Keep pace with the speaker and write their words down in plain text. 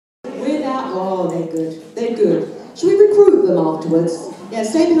Oh, they're good. They're good. Shall we recruit them afterwards? Yeah,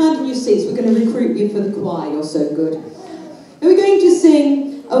 stay behind in your seats. We're going to recruit you for the choir. You're so good. And we're going to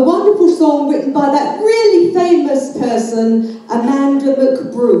sing a wonderful song written by that really famous person, Amanda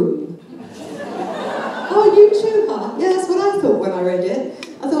McBroom. Oh, you too, huh? Yeah, that's what I thought when I read it.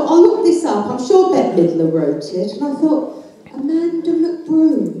 I thought, I'll look this up. I'm sure Bette Midler wrote it. And I thought, Amanda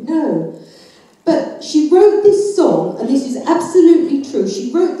McBroom? No. But she wrote this song, and this is absolutely true.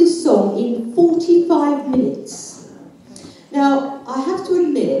 She wrote this song in 45 minutes. Now, I have to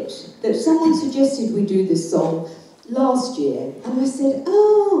admit that someone suggested we do this song last year, and I said,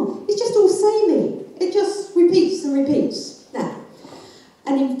 oh, it's just all samey. It just repeats and repeats. Now,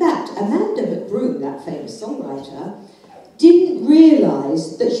 and in fact, Amanda McBroom, that famous songwriter, didn't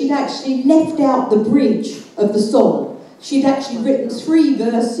realise that she'd actually left out the bridge of the song. She'd actually written 3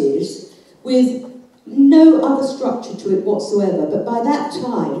 verses with no other structure to it whatsoever, but by that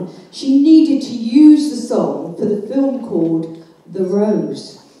time, she needed to use the song for the film called The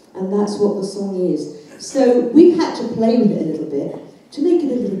Rose, and that's what the song is. So we've had to play with it a little bit to make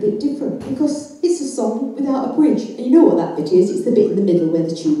it a little bit different, because it's a song without a bridge, and you know what that bit is, it's the bit in the middle where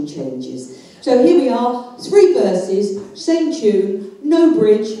the tune changes. So here we are, 3 verses, same tune, no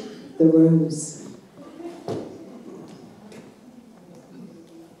bridge, The Rose.